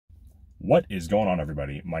What is going on,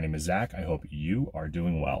 everybody? My name is Zach. I hope you are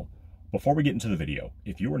doing well. Before we get into the video,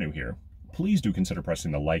 if you are new here, please do consider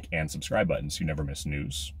pressing the like and subscribe buttons so you never miss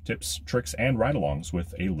news, tips, tricks, and ride-alongs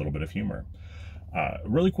with a little bit of humor.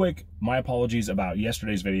 Really quick, my apologies about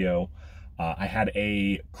yesterday's video. I had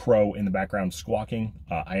a crow in the background squawking.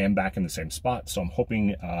 I am back in the same spot, so I'm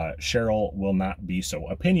hoping Cheryl will not be so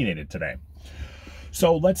opinionated today.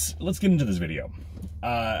 So let's get into this video.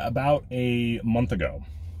 About a month ago,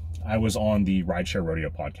 I was on the Rideshare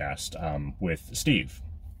Rodeo podcast with Steve.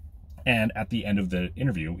 And at the end of the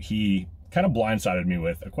interview, he kind of blindsided me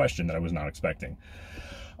with a question that I was not expecting.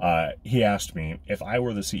 He asked me, if I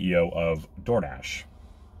were the CEO of DoorDash,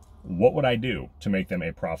 what would I do to make them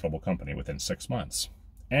a profitable company within 6 months?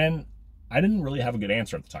 And I didn't really have a good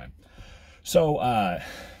answer at the time. So I'm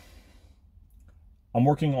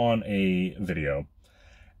working on a video,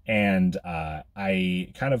 and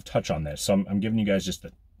I kind of touch on this. So I'm giving you guys just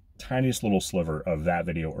the tiniest little sliver of that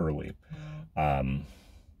video early.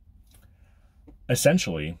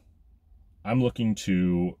 Essentially, I'm looking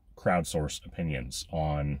to crowdsource opinions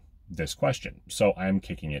on this question. So I'm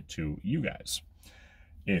kicking it to you guys.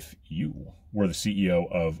 If you were the CEO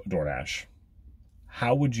of DoorDash,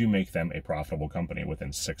 how would you make them a profitable company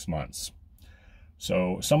within 6 months?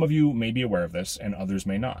 So some of you may be aware of this and others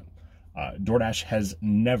may not. DoorDash has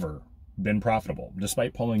never been profitable.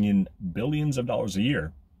 Despite pulling in billions of dollars a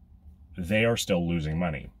year, they are still losing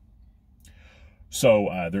money. So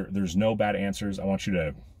there's no bad answers. I want you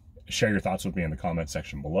to share your thoughts with me in the comment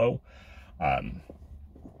section below. I'm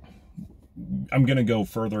going to go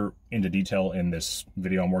further into detail in this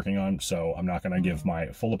video I'm working on, so I'm not going to give my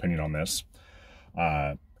full opinion on this.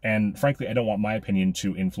 And frankly, I don't want my opinion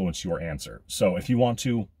to influence your answer. So if you want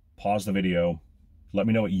to, pause the video, let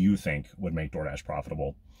me know what you think would make DoorDash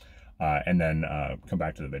profitable, and then come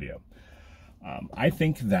back to the video. I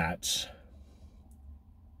think that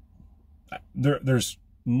there's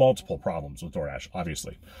multiple problems with DoorDash,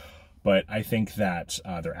 obviously, but I think that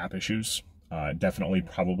their app issues definitely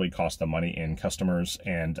probably cost them money in customers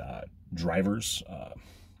and drivers.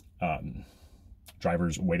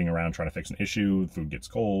 Drivers waiting around trying to fix an issue, food gets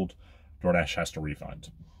cold, DoorDash has to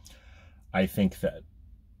refund. I think that,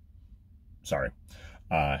 sorry,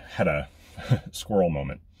 had a squirrel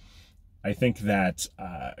moment. I think that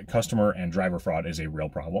customer and driver fraud is a real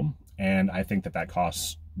problem, and I think that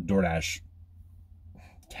costs DoorDash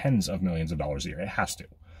tens of millions of dollars a year. It has to.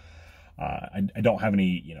 I don't have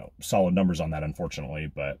any, solid numbers on that,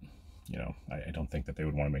 unfortunately, but, I don't think that they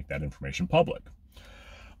would want to make that information public.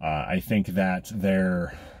 I think that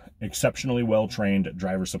their exceptionally well-trained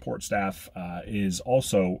driver support staff is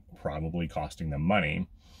also probably costing them money,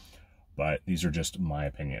 but these are just my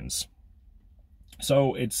opinions.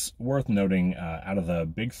 So it's worth noting, out of the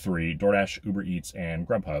big three, DoorDash, Uber Eats, and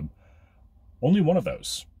Grubhub, only one of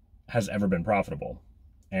those has ever been profitable.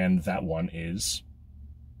 And that one is,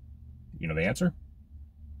 the answer?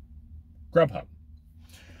 Grubhub.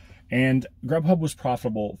 And Grubhub was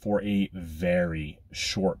profitable for a very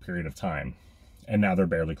short period of time, and now they're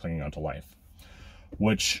barely clinging on to life.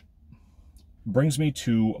 Which brings me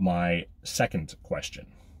to my second question.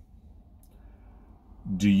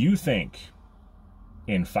 Do you think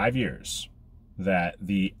in 5 years that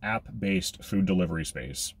the app-based food delivery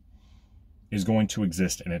space is going to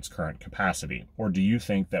exist in its current capacity? Or do you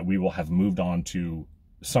think that we will have moved on to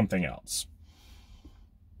something else?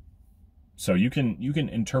 So you can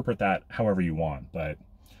interpret that however you want, but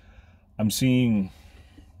I'm seeing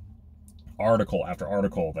article after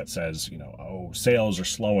article that says, oh, sales are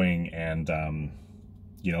slowing, and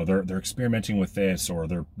they're experimenting with this, or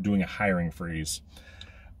they're doing a hiring freeze.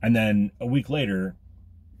 And then a week later,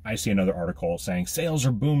 I see another article saying sales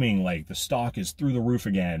are booming, like the stock is through the roof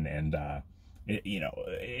again, and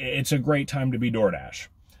it's a great time to be DoorDash.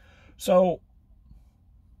 So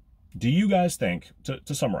do you guys think,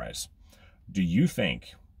 to summarize, do you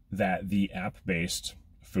think that the app-based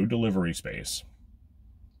food delivery space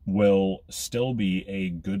will still be a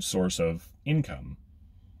good source of income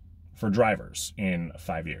for drivers in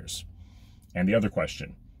 5 years? And the other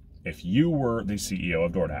question, if you were the CEO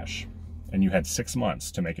of DoorDash and you had 6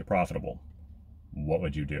 months to make it profitable, what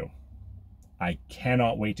would you do? I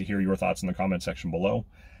cannot wait to hear your thoughts in the comment section below.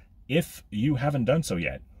 If you haven't done so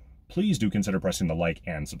yet, please do consider pressing the like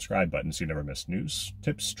and subscribe button so you never miss news,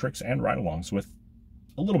 tips, tricks, and ride-alongs with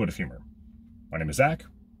a little bit of humor. My name is Zach.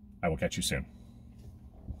 I will catch you soon.